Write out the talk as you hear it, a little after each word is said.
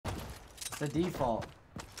The default.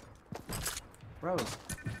 Bro,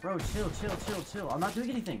 chill. I'm not doing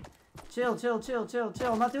anything. Chill. I'm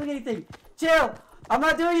not doing anything. Chill. I'm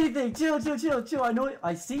not doing anything. Chill. I know it.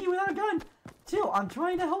 I see you without a gun. Chill. I'm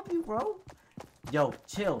trying to help you, bro. Yo,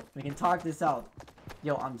 chill. We can talk this out.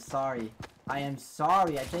 Yo, I'm sorry. I am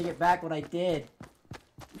sorry. I take it back what I did.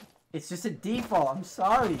 It's just a default. I'm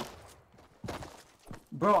sorry.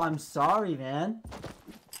 Bro, I'm sorry, man.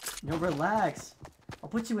 Yo, relax. I'll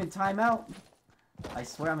put you in timeout. I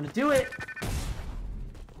swear I'm gonna do it.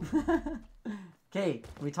 Okay,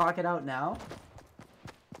 can we talk it out now?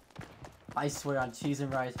 I swear on cheese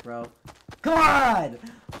and rice, bro. Come on!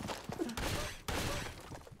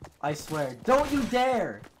 I swear. Don't you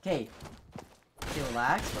dare! Okay. Okay,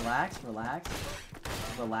 relax.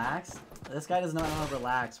 This guy does not know how to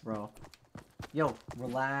relax, bro. Yo,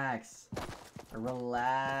 relax.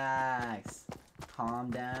 Calm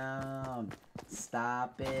down.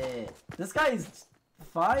 Stop it. This guy is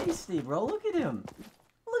feisty, bro. Look at him.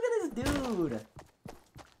 Look at this dude.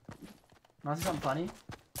 Want to see something funny?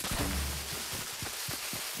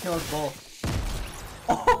 Kill us both.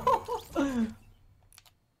 Oh!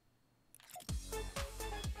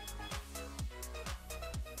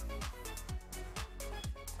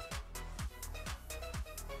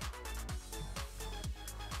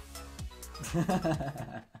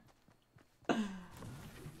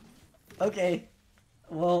 Okay,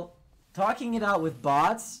 well, talking it out with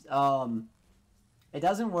bots, it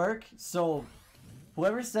doesn't work, so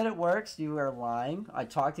whoever said it works, you are lying. I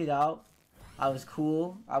talked it out. I was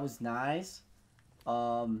cool. I was nice.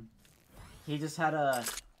 He just had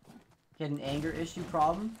an anger issue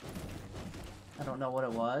problem. I don't know what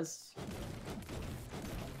it was.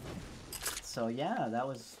 So yeah, that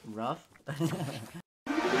was rough.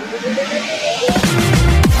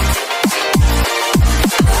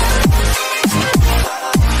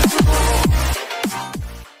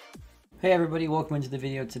 Hey everybody, welcome into the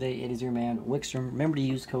video. Today it is your man Wiikstrom. Remember to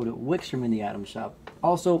use code Wiikstrom in the item shop.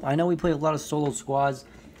 Also, I know we play a lot of solo squads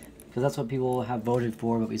because that's what people have voted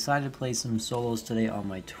for, but we decided to play some solos today on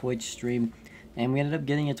my Twitch stream, and we ended up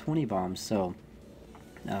getting a 20 bomb. So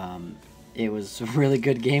it was a really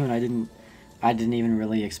good game, and I didn't even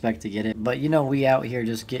really expect to get it. But you know, we out here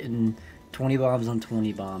just getting 20 bombs on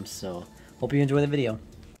 20 bombs. So hope you enjoy the video.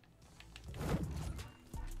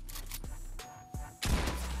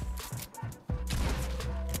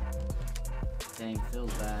 Dang,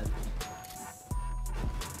 feels bad.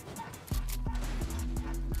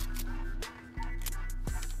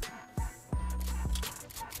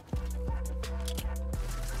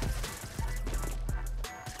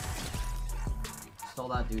 Stole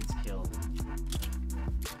that dude's kill.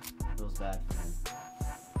 Feels bad for him.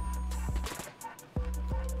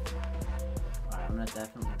 Alright, I'm gonna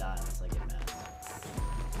definitely die unless I get mad.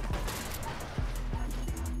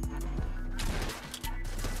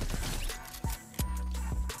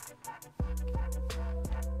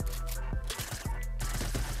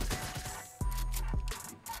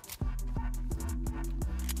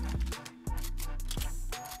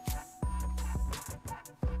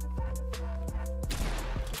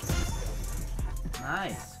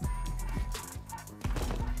 Nice.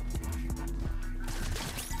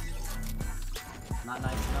 Not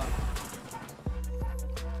nice enough.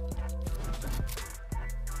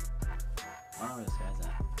 I don't know where this guy's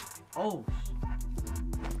at. Oh!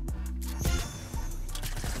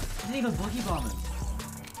 He didn't even boogie bomb him.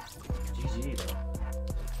 GG though.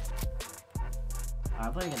 Alright,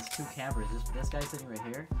 I'm playing against two campers. This guy's sitting right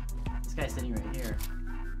here. This guy's sitting right here.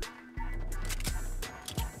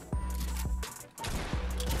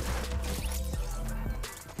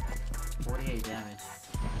 48 damage.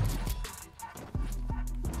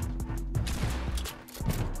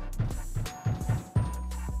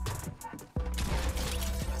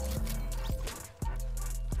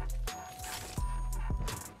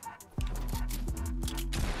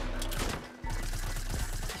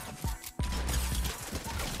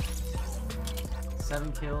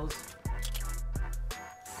 Seven kills.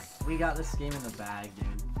 We got this game in the bag, dude.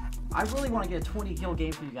 I really want to get a 20 kill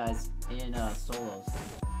game for you guys in solos.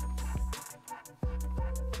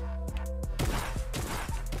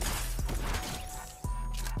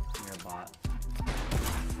 You're a bot.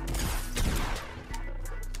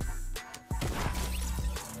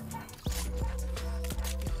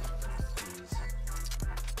 Jeez.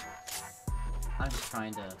 I'm just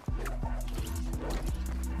trying to...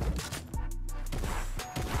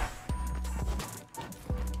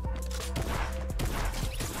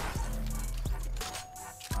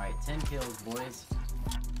 Alright, 10 kills, boys.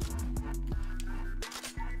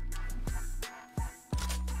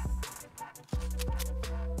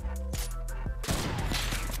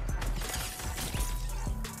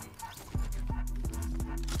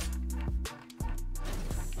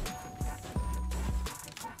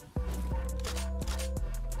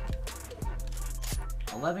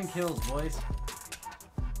 11 kills, boys.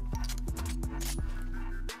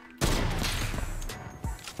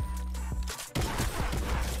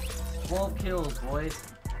 12 kills, boys.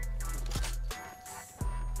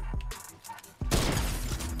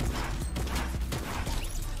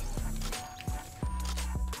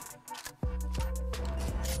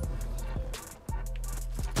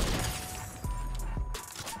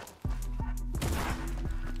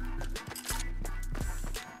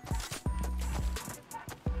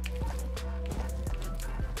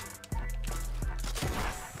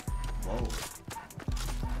 Whoa.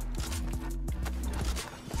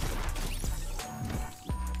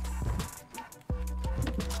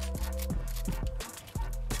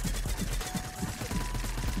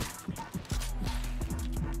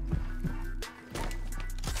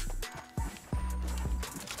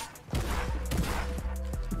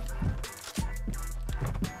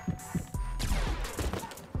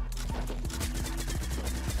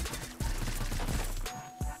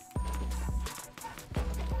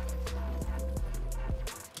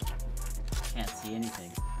 Can't see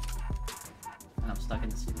anything. And I'm stuck in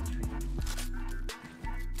the stupid tree.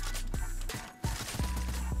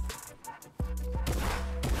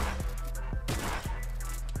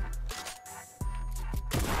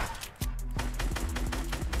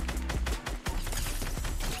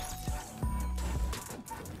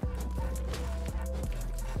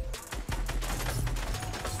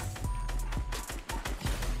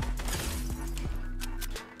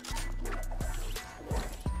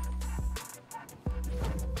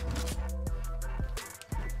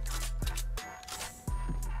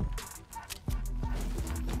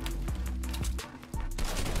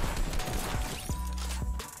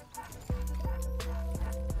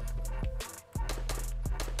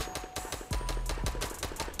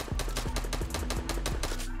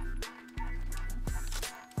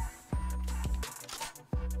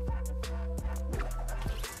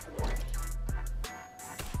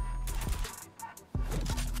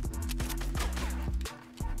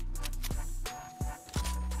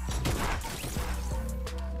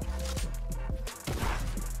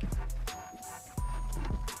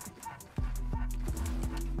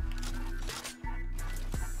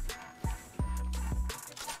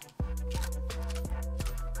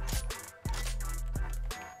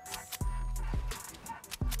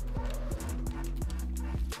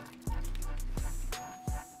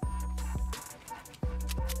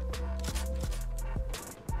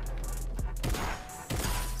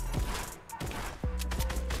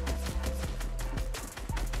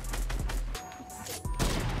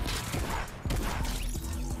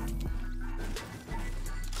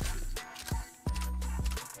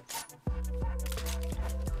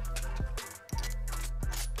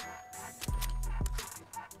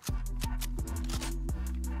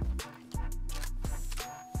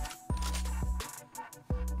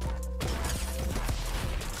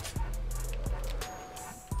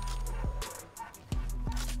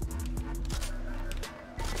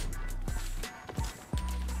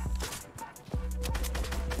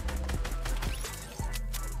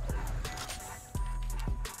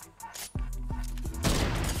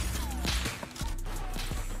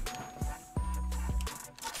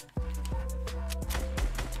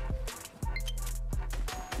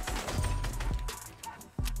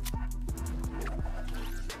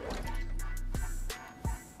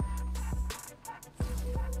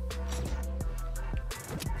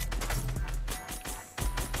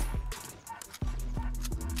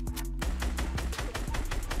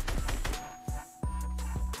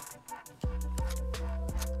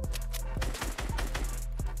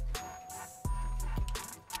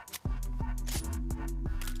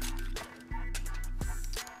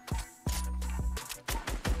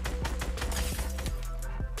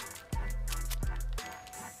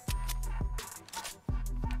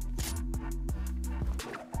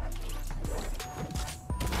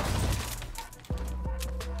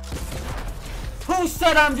 Who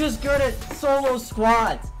said I'm just good at solo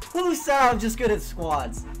squads? Who said I'm just good at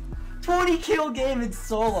squads? 20 kill game in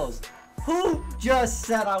solos. Who just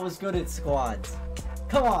said I was good at squads?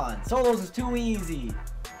 Come on, solos is too easy.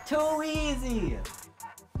 Too easy.